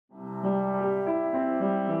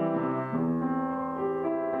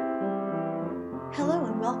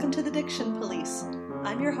Welcome to the Diction Police.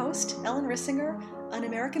 I'm your host, Ellen Rissinger, an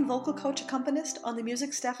American vocal coach accompanist on the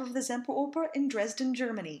music staff of the Semperoper in Dresden,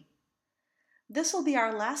 Germany. This will be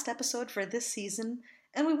our last episode for this season,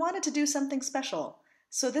 and we wanted to do something special,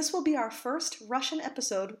 so this will be our first Russian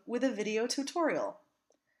episode with a video tutorial.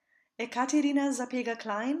 Ekaterina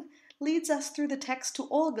Zapega-Klein leads us through the text to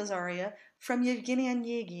Olga's aria from Yevgeny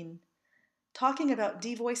Onegin, talking about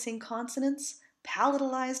devoicing consonants,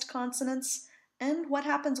 palatalized consonants, and what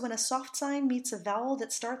happens when a soft sign meets a vowel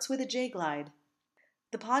that starts with a J glide.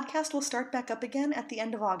 The podcast will start back up again at the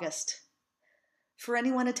end of August. For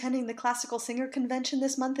anyone attending the Classical Singer Convention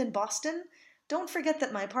this month in Boston, don't forget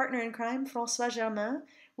that my partner in crime, François Germain,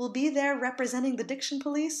 will be there representing the Diction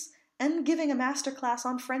Police and giving a masterclass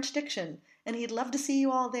on French diction, and he'd love to see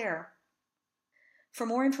you all there. For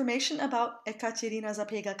more information about Ekaterina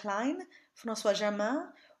Zapega-Klein, François Germain,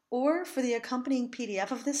 or for the accompanying PDF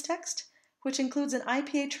of this text, which includes an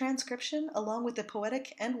IPA transcription along with the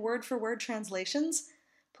poetic and word-for-word translations,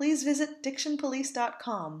 please visit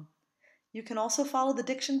dictionpolice.com. You can also follow the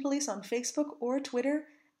Diction Police on Facebook or Twitter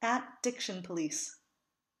at Diction Police.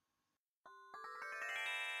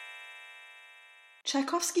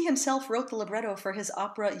 Tchaikovsky himself wrote the libretto for his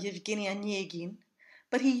opera Yevgeny Onegin,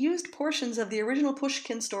 but he used portions of the original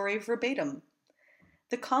Pushkin story verbatim.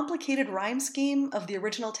 The complicated rhyme scheme of the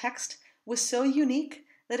original text was so unique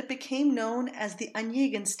that it became known as the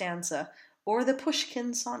Onegin stanza, or the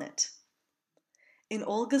Pushkin sonnet. In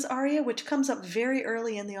Olga's aria, which comes up very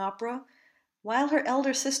early in the opera, while her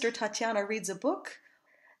elder sister Tatiana reads a book,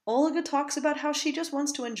 Olga talks about how she just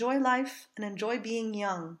wants to enjoy life and enjoy being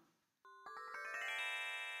young.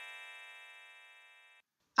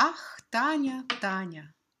 Ах, Таня,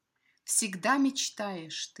 Таня, всегда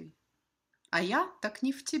мечтаешь ты, а я так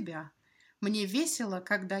не в тебя. Мне весело,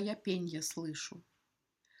 когда я пенье слышу.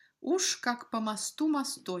 Уж как по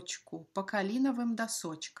мосту-мосточку, по калиновым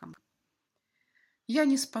досочкам. Я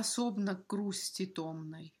не способна к грусти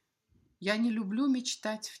томной. Я не люблю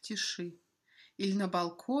мечтать в тиши. Или на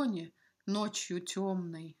балконе ночью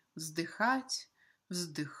темной вздыхать,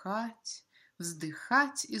 вздыхать,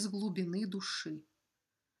 вздыхать из глубины души.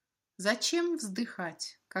 Зачем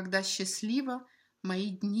вздыхать, когда счастливо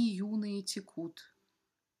мои дни юные текут?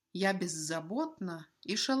 Я беззаботна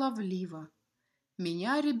и шаловлива.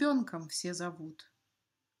 Меня ребенком все зовут.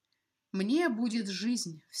 Мне будет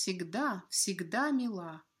жизнь всегда, всегда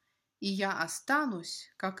мила, и я останусь,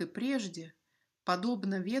 как и прежде,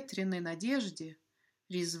 подобно ветреной надежде,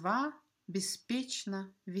 резва,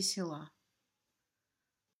 беспечно, весела.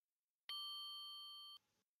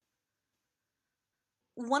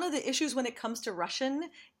 One of the issues when it comes to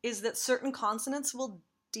Russian is that certain consonants will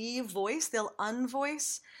devoice, they'll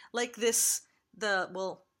unvoice, like this, it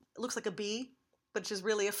looks like a B, which is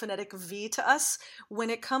really a phonetic V to us. When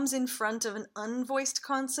it comes in front of an unvoiced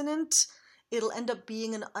consonant, it'll end up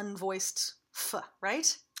being an unvoiced F,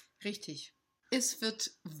 right? Richtig. Es wird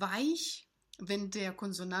weich, wenn der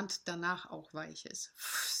Konsonant danach auch weich ist.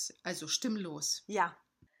 Also stimmlos. Yeah.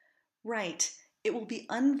 Right. It will be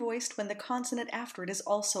unvoiced when the consonant after it is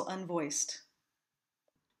also unvoiced.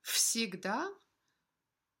 Всегда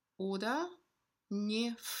oder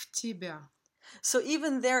не в тебя. So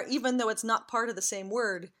even there, even though it's not part of the same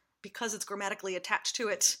word, because it's grammatically attached to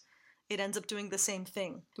it, it ends up doing the same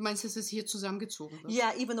thing. Du meinst, dass es hier zusammengezogen wird?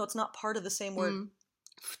 Yeah, even though it's not part of the same word.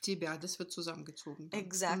 В тебя, das wird zusammengezogen.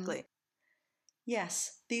 Exactly.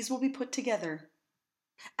 Yes, these will be put together.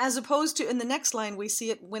 As opposed to in the next line, we see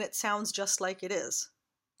it when it sounds just like it is.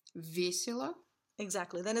 Весело.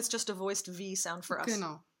 Exactly. Then it's just a voiced V sound for us.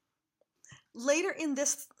 Genau. Later in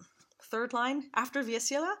this third line, after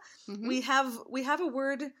vesela, we have a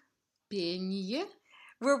word Пенье.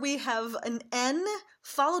 Where we have an N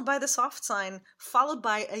followed by the soft sign, followed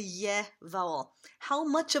by a ye vowel. How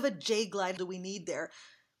much of a J glide do we need there?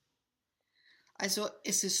 Also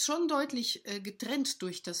es ist schon deutlich getrennt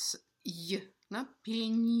durch das J, ne?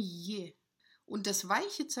 Penie. Und das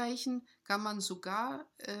weiche Zeichen kann man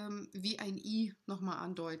sogar wie ein I nochmal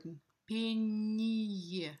andeuten.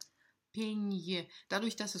 Penie. Penie.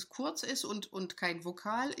 Dadurch, dass es kurz ist und kein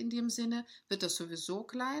Vokal in dem Sinne, wird das sowieso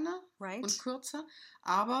kleiner und kürzer.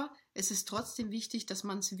 Aber es ist trotzdem wichtig, dass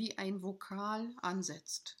man es wie ein Vokal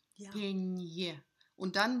ansetzt. Ja. Penie.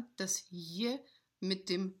 Und dann das J mit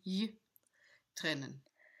dem J trennen.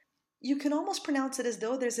 You can almost pronounce it as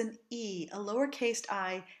though there's an E, a lowercase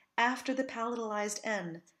I, after the palatalized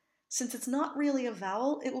N. Since it's not really a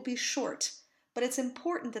vowel, it will be short, but it's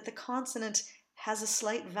important that the consonant has a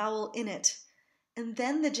slight vowel in it, and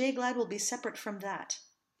then the J glide will be separate from that.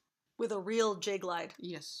 with a real J glide.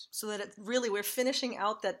 Yes. So that it really, we're finishing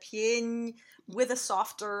out that pień with a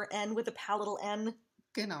softer N, with a palatal N.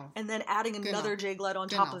 Genau. And then adding another J glide on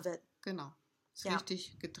top of it. Genau. Ist Yeah.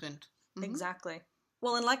 richtig getrennt. Exactly.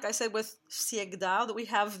 Well, and like I said with всегда, that we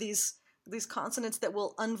have these consonants that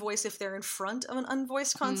will unvoice if they're in front of an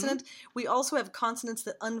unvoiced consonant. We also have consonants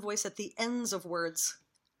that unvoice at the ends of words.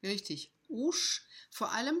 Richtig. Usch,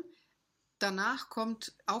 vor allem danach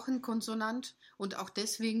kommt auch ein Konsonant und auch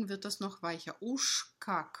deswegen wird das noch weicher. Usch,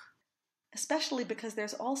 kack. Especially because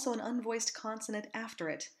there's also an unvoiced consonant after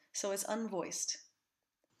it, so it's unvoiced.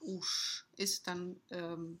 Usch ist dann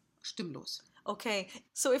stimmlos. Okay,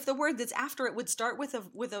 so if the word that's after it would start with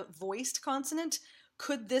a voiced consonant,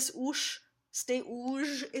 could this usch stay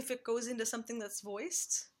usch if it goes into something that's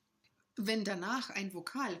voiced? Wenn danach ein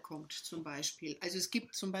Vokal kommt zum Beispiel, also es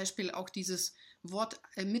gibt zum Beispiel auch dieses Wort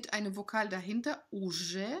mit einem Vokal dahinter,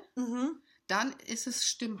 uže, dann ist es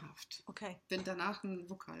stimmhaft. Okay. Wenn danach ein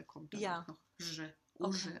Vokal kommt, dann auch noch je,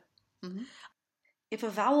 uže. Okay. If a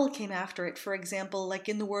vowel came after it, for example, like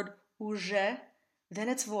in the word uže, then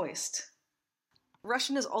it's voiced.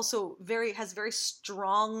 Russian is also has very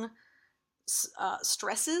strong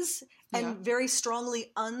stresses and very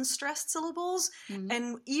strongly unstressed syllables,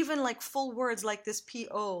 and even like full words like this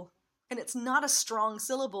po, and it's not a strong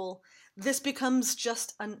syllable. This becomes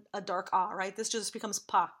just a dark ah, right? This just becomes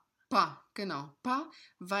pa. Pa, genau, pa,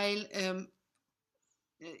 weil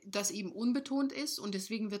das eben unbetont ist und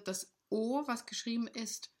deswegen wird das O, was geschrieben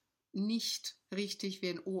ist, nicht richtig wie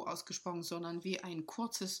ein O ausgesprochen, sondern wie ein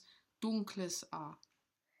kurzes dunkles A.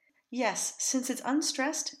 Yes, since it's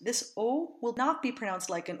unstressed, this O will not be pronounced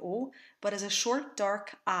like an O, but as a short,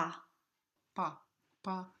 dark A. Pa,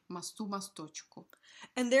 pa, mastu, mastochku.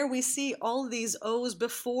 And there we see all these O's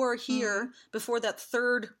before here, before that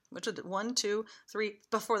third, which is 1, 2, 3,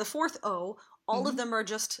 before the fourth O, all of them are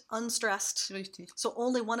just unstressed. Richtig. So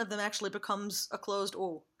only one of them actually becomes a closed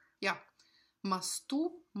O. Ja,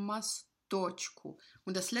 mastu, mastochku.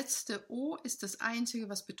 Und das letzte O ist das einzige,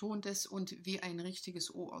 was betont ist und wie ein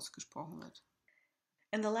richtiges O ausgesprochen wird.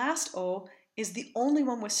 And the last O is the only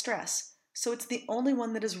one with stress, so it's the only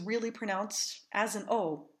one that is really pronounced as an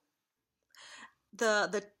O.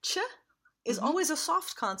 The ch is always a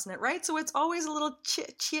soft consonant, right? So it's always a little ch.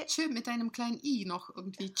 Ch mit einem kleinen I noch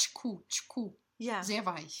irgendwie chku, chku. Yeah. Sehr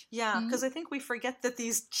weich. Yeah, because I think we forget that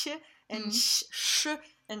these ch and sh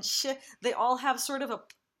and sh, they all have sort of a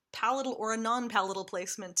palatal or a non-palatal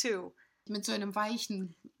placement too. Mit so einem weicher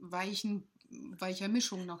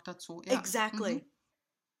Mischung noch dazu. Ja. Exactly.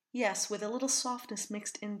 Yes, with a little softness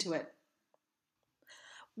mixed into it.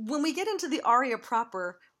 When we get into the aria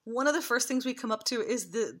proper, one of the first things we come up to is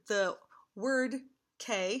the word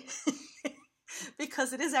K,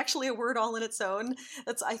 because it is actually a word all in its own.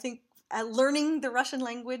 That's, I think, learning the Russian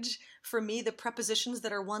language, for me, the prepositions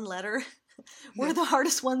that are one letter were the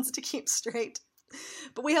hardest ones to keep straight.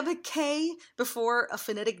 But we have a K before a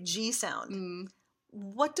phonetic G sound.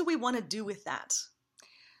 What do we want to do with that?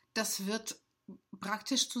 Das wird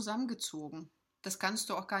praktisch zusammengezogen. Das kannst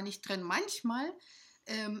du auch gar nicht trennen. Manchmal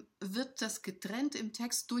wird das getrennt im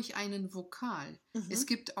Text durch einen Vokal. Es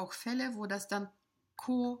gibt auch Fälle, wo das dann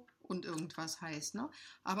Ko und irgendwas heißt. Ne?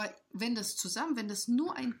 Aber wenn das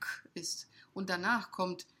nur ein K ist und danach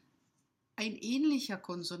kommt ein ähnlicher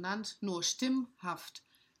Konsonant, nur stimmhaft,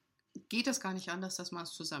 geht das gar nicht anders, dass man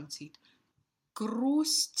es zusammenzieht.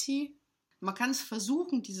 Grusti. Man kann es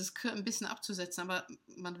versuchen, dieses K ein bisschen abzusetzen, aber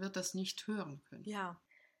man wird das nicht hören können. Yeah.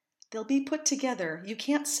 They'll be put together. You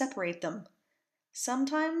can't separate them.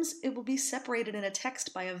 Sometimes it will be separated in a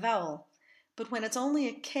text by a vowel, but when it's only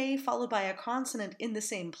a K followed by a consonant in the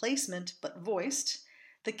same placement, but voiced,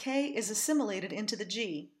 the K is assimilated into the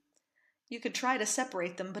G. You could try to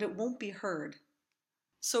separate them, but it won't be heard.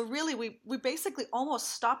 So really, we basically almost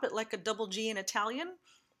stop it like a double G in Italian,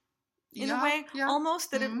 in a way,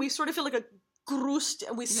 almost, that we sort of feel like a grust,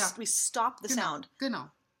 and we stop the sound.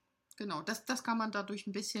 Genau. Das kann man dadurch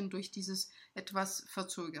ein bisschen durch dieses etwas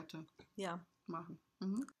Verzögerte machen.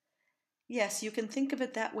 Yes, you can think of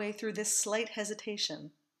it that way through this slight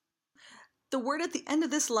hesitation. The word at the end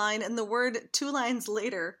of this line and the word 2 lines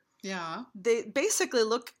later, they basically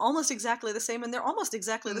look almost exactly the same, and they're almost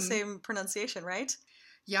exactly the same pronunciation, right?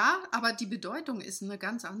 Ja, aber die Bedeutung ist eine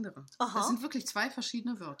ganz andere. Das sind wirklich 2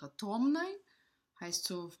 verschiedene Wörter. Tomnai heißt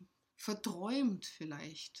so verträumt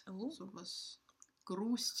vielleicht. Sowas.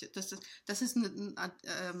 Grust. Das ist ein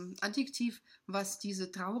Adjektiv, was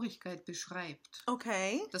diese Traurigkeit beschreibt.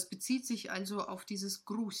 Okay. Das bezieht sich also auf dieses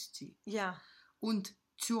Grusti. Ja. Und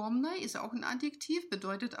темный ist auch ein Adjektiv,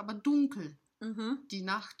 bedeutet aber dunkel. Die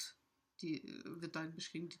Nacht, die wird dann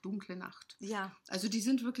beschrieben, die dunkle Nacht. Ja. Also die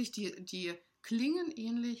sind wirklich, die klingen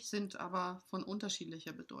ähnlich, sind aber von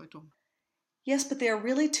unterschiedlicher Bedeutung. Yes, but they are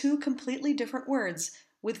really two completely different words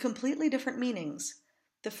with completely different meanings.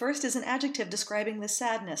 The first is an adjective describing the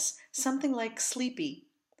sadness, something like sleepy.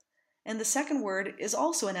 And the second word is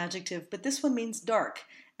also an adjective, but this one means dark,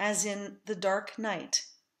 as in the dark night.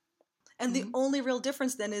 And the only real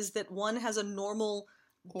difference then is that one has a normal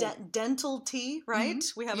dental T, right?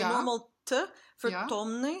 We have a normal T for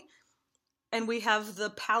tomny, and we have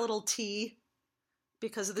the palatal T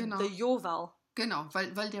because of the J-vowel. Genau,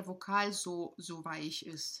 weil der Vokal so weich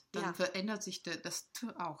ist. Dann verändert sich das T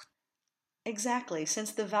auch. Exactly.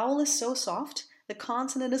 Since the vowel is so soft, the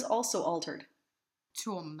consonant is also altered.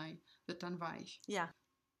 Темный wird dann weich. Yeah.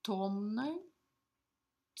 Темный,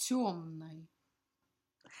 темный.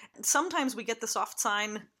 Sometimes we get the soft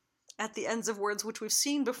sign at the ends of words, which we've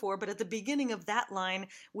seen before, but at the beginning of that line,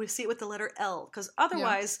 we see it with the letter L. Because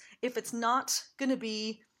otherwise, if it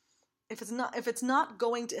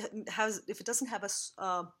doesn't have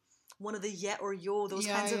a one of the ye or yo, those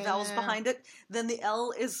kinds of vowels behind it, then the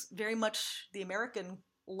L is very much the American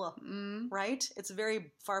L, right? It's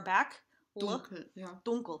very far back. Dunkel,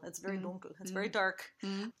 Dunkel. It's very dunkel. It's very dark.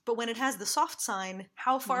 But when it has the soft sign,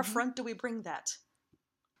 how far front do we bring that?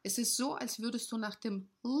 Es ist so, als würdest du nach dem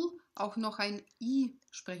L auch noch ein I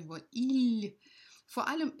sprechen wollen. Il. Vor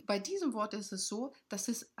allem bei diesem Wort ist es so, dass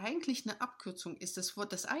es eigentlich eine Abkürzung ist.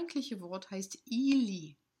 Das eigentliche Wort heißt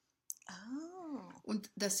ili. Oh. Und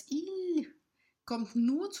das il kommt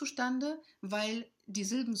nur zustande, weil die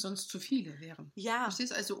Silben sonst zu viele wären. Ja.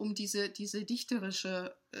 Verstehst du? Also um diese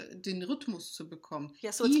dichterische, den Rhythmus zu bekommen.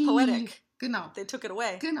 Yeah, so it's poetic. Genau. They took it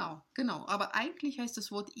away. Genau. Aber eigentlich heißt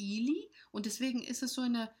das Wort ili und deswegen ist es so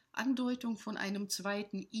eine Andeutung von einem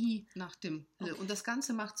zweiten I nach dem L. Und das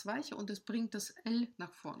Ganze macht es weicher und es bringt das L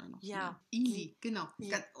nach vorne noch. Ja. Ili, genau.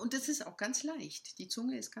 Ja. Und das ist auch ganz leicht. Die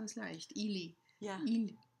Zunge ist ganz leicht. Ili. Ja.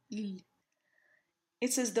 Il.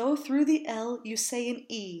 It's as though through the L you say an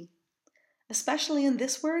E. Especially in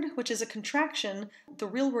this word, which is a contraction, the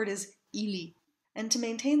real word is ili. And to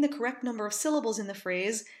maintain the correct number of syllables in the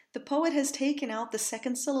phrase, the poet has taken out the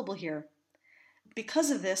second syllable here.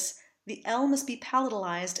 Because of this, the L must be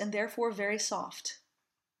palatalized and therefore very soft.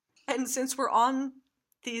 And since we're on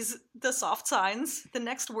the soft signs, the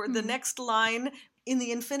next word, the next line in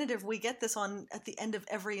the infinitive, we get this at the end of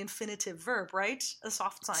every infinitive verb, right? A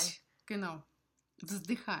soft sign. Genau.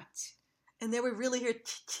 Wzdychać. And there we really hear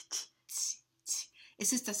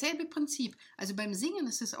Es ist dasselbe Prinzip. Also beim Singen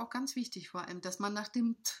ist es auch ganz wichtig vor allem, dass man nach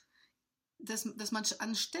dem T, dass man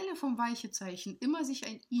anstelle vom Weichezeichen immer sich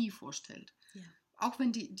ein I vorstellt. Ja. Auch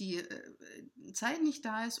wenn die Zeit nicht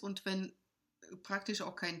da ist und wenn praktisch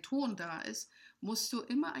auch kein Ton da ist, musst du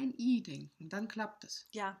immer ein I denken. Dann klappt es.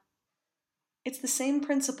 Ja. It's the same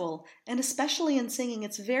principle, and especially in singing,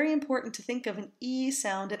 it's very important to think of an E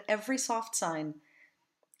sound at every soft sign.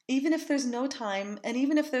 Even if there's no time, and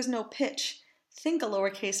even if there's no pitch, think a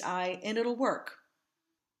lowercase I and it'll work.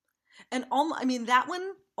 And that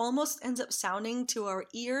one almost ends up sounding to our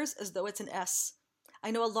ears as though it's an S.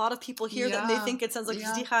 I know a lot of people hear that and they think it sounds like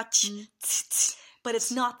but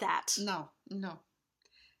it's not that. No.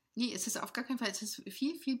 Nee, es ist auf gar keinen Fall. Es ist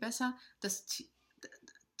viel, viel besser, das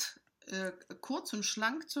kurz und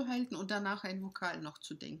schlank zu halten und danach ein Vokal noch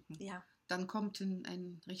zu denken. Ja. Dann kommt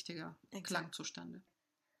ein richtiger Klang zustande.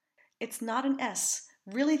 It's not an S.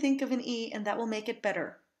 Really think of an E and that will make it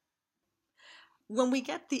better. When we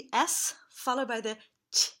get the S followed by the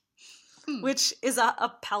ch, which is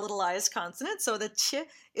a palatalized consonant, so the ch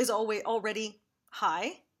is already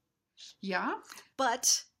high. Ja.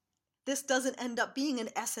 But this doesn't end up being an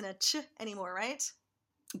S and a ch anymore, right?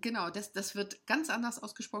 Genau, das wird ganz anders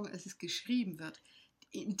ausgesprochen, als es geschrieben wird.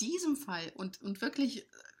 In diesem Fall und wirklich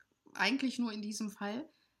eigentlich nur in diesem Fall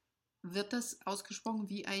wird das ausgesprochen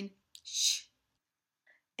wie ein sh.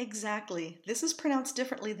 Exactly. This is pronounced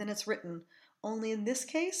differently than it's written. Only in this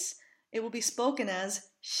case, it will be spoken as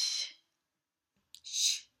sh.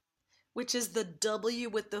 Sh. Which is the W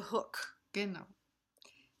with the hook. Genau.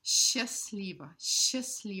 Szczęśliwa.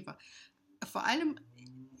 Vor allem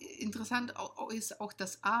interessant ist auch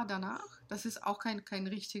das A danach. Das ist auch kein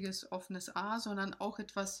richtiges offenes A, sondern auch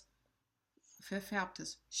etwas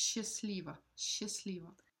verfärbtes. Szczęśliwa.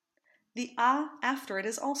 The A after it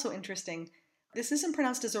is also interesting. This isn't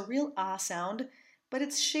pronounced as a real A sound, but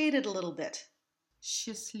it's shaded a little bit.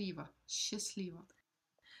 Szczęśliwa.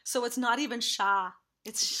 So it's not even sha.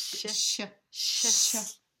 It's sh.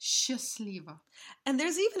 Szczęśliwa. And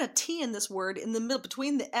there's even a T in this word in the middle,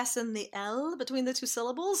 between the S and the L, between the two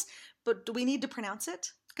syllables. But do we need to pronounce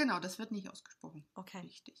it? Genau, das wird nicht ausgesprochen. Okay.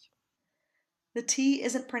 Richtig. The T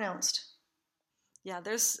isn't pronounced. Yeah,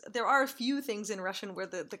 there are a few things in Russian where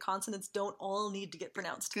the consonants don't all need to get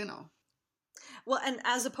pronounced. Genau. Well, and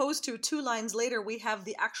as opposed to 2 lines later, we have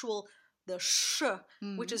the sh,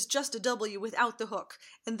 which is just a W without the hook.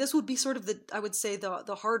 And this would be sort of I would say,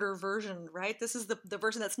 the harder version, right? This is the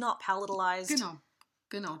version that's not palatalized.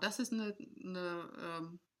 Genau. Das ist eine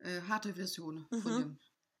harte Version von dem.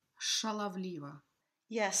 Шаловливо.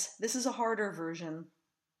 Yes, this is a harder version.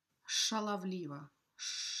 Шаловливо.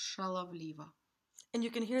 And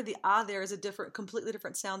you can hear the there is completely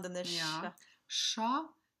different sound than this sh.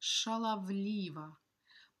 Шаловливо.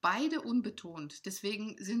 Beide unbetont.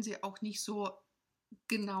 Deswegen sind sie auch nicht so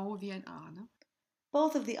genau wie ein A. Ne?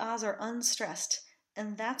 Both of the A's are unstressed,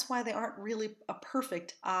 and that's why they aren't really a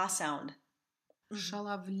perfect A sound.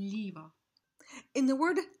 Шаловливо. In the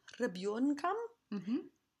word ребенком,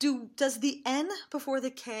 does the N before the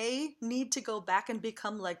K need to go back and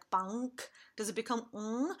become like bank? Does it become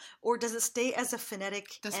or does it stay as a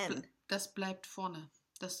phonetic N? Das bleibt vorne.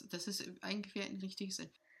 Das ist eigentlich ein richtiges N.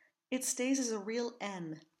 It stays as a real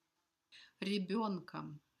N.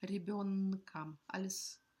 Ребенком.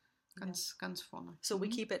 Alles ganz vorne. So we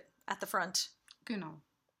keep it at the front. Genau.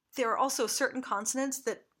 There are also certain consonants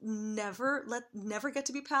that never get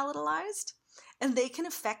to be palatalized, and they can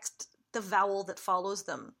affect the vowel that follows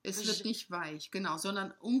them. Es wird nicht weich, genau,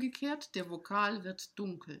 sondern umgekehrt, der Vokal wird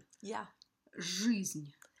dunkel. Yeah.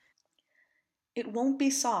 Жизнь. It won't be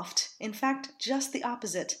soft. In fact, just the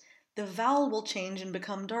opposite. The vowel will change and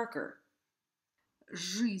become darker.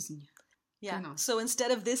 Жизнь. Yeah. Genau. So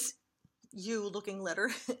instead of this U-looking letter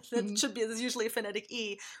that is usually a phonetic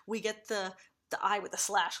E, we get the I with the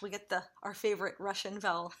slash. We get our favorite Russian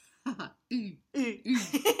vowel. Ü.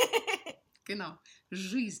 Genau.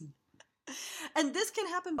 Жизнь. And this can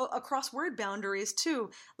happen across word boundaries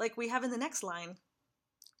too, like we have in the next line.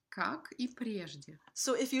 Как и прежде.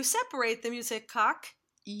 So if you separate them, you say как,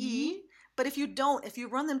 I, but if you don't, if you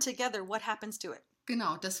run them together, what happens to it?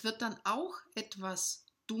 Genau, das wird dann auch etwas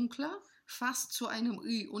dunkler, fast zu einem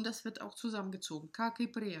Ü, und das wird auch zusammengezogen. Как и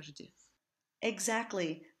прежде.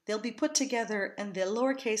 Exactly. They'll be put together and the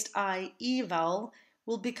lowercase I, E vowel,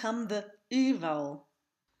 will become the Ü vowel.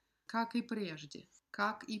 Как и прежде.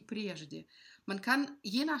 Как и прежде. Man kann,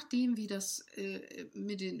 je nachdem, wie das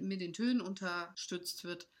mit den Tönen unterstützt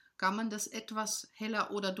wird, kann man das etwas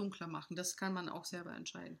heller oder dunkler machen. Das kann man auch selber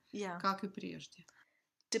entscheiden. Yeah. Как и прежде.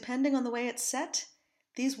 Depending on the way it's set,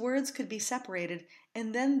 these words could be separated,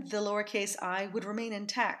 and then the lowercase I would remain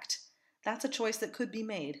intact. That's a choice that could be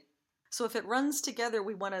made. So if it runs together,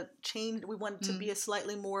 we want to change. We want it to be a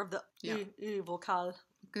slightly more of the Ü vocal.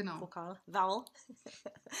 Genau. Vowel,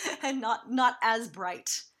 and not as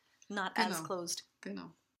bright, not Genau. as closed.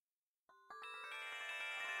 Genau.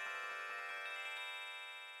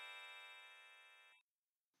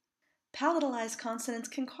 Palatalized consonants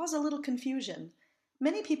can cause a little confusion.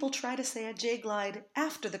 Many people try to say a J-glide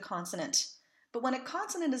after the consonant, but when a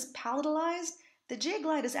consonant is palatalized, the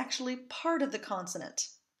J-glide is actually part of the consonant.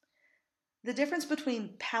 The difference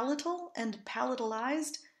between palatal and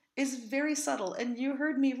palatalized is very subtle, and you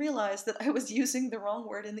heard me realize that I was using the wrong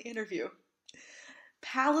word in the interview.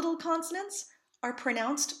 Palatal consonants are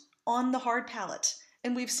pronounced on the hard palate,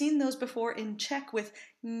 and we've seen those before in Czech with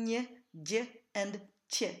ñ, j, and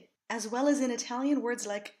ć, as well as in Italian words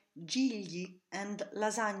like gigli and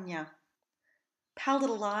lasagna.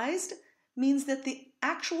 Palatalized means that the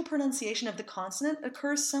actual pronunciation of the consonant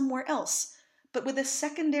occurs somewhere else, but with a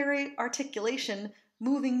secondary articulation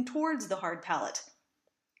moving towards the hard palate.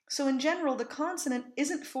 So in general, the consonant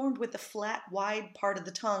isn't formed with the flat, wide part of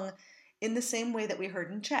the tongue in the same way that we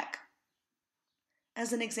heard in Czech.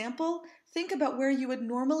 As an example, think about where you would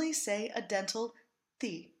normally say a dental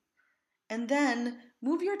th, and then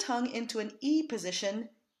move your tongue into an E position,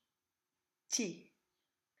 ti.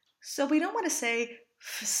 So we don't want to say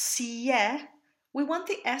fsie, we want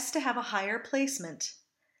the S to have a higher placement.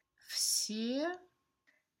 Все.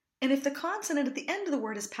 And if the consonant at the end of the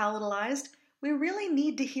word is palatalized, we really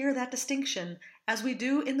need to hear that distinction, as we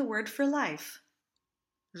do in the word for life.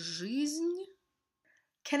 Жизнь.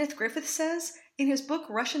 Kenneth Griffith says, in his book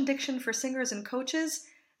Russian Diction for Singers and Coaches,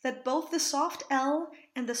 that both the soft L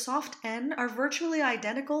and the soft N are virtually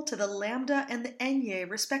identical to the lambda and the enye,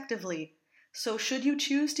 respectively. So should you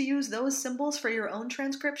choose to use those symbols for your own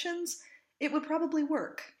transcriptions, it would probably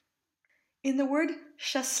work. In the word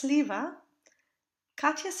счастлива,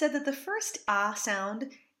 Katya said that the first A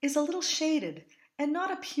sound is a little shaded and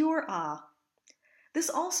not a pure A. This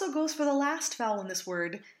also goes for the last vowel in this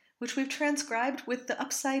word, which we've transcribed with the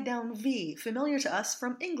upside-down V, familiar to us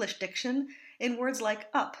from English diction in words like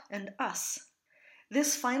up and us.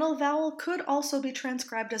 This final vowel could also be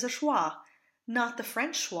transcribed as a schwa, not the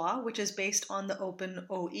French schwa, which is based on the open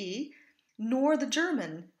OE, nor the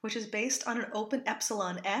German, which is based on an open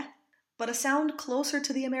epsilon e, but a sound closer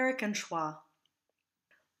to the American schwa.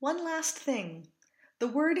 One last thing. The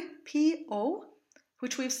word po,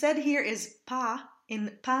 which we've said here is pa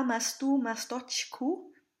in pa mastu mastochku,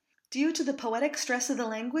 due to the poetic stress of the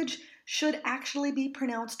language, should actually be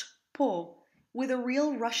pronounced po, with a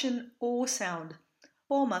real Russian o sound,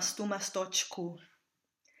 po mastu mastochku.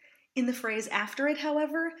 In the phrase after it,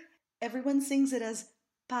 however, everyone sings it as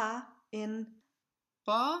pa in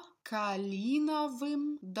По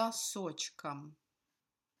калиновым досочкам.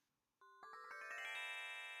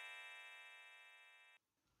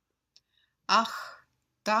 Ах,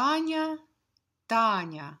 Таня,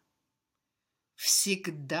 Таня,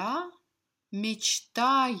 всегда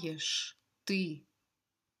мечтаешь ты,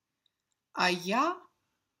 а я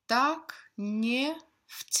так не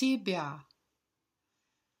в тебя.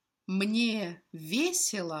 Мне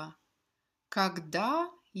весело,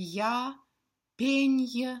 когда я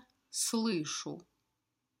пенье слышу.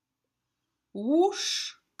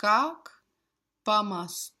 Уж как по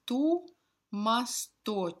мосту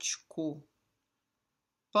мосточку,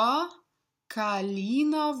 по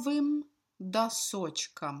калиновым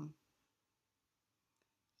досочкам.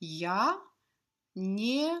 Я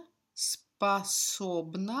не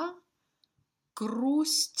способна к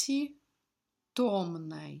грусти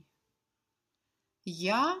томной.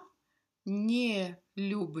 Я не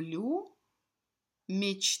люблю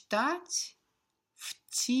мечтать в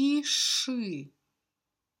тиши.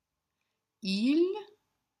 Иль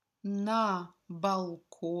на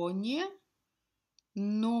балконе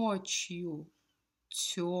ночью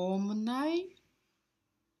темной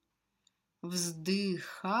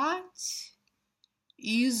вздыхать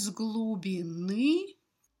из глубины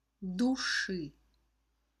души.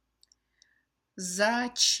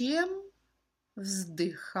 Зачем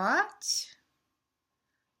вздыхать,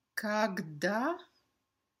 когда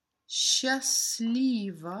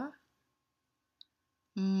счастливо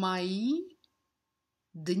мои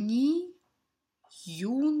дни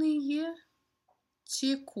юные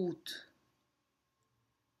текут?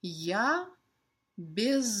 Я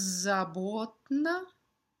беззаботна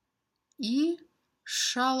и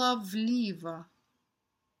шаловлива.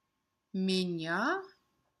 Меня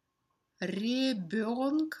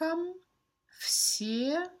ребенком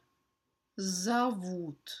все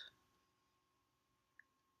зовут.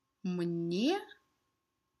 Мне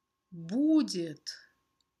будет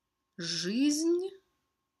жизнь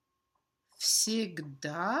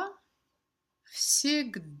всегда,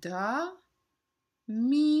 всегда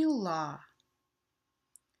мила.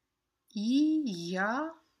 И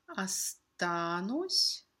я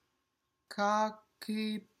останусь, как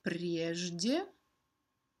и прежде,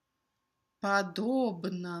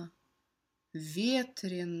 подобно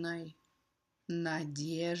ветреной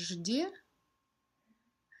надежде,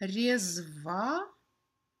 резва,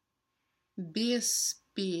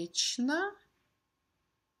 беспечна,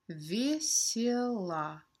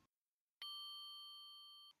 весела.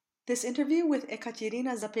 This interview with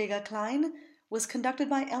Ekaterina Zapega-Klein was conducted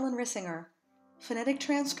by Ellen Rissinger. Phonetic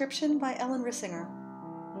transcription by Ellen Rissinger.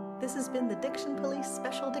 This has been the Diction Police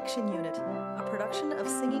Special Diction Unit, a production of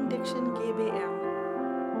Singing Diction GbR.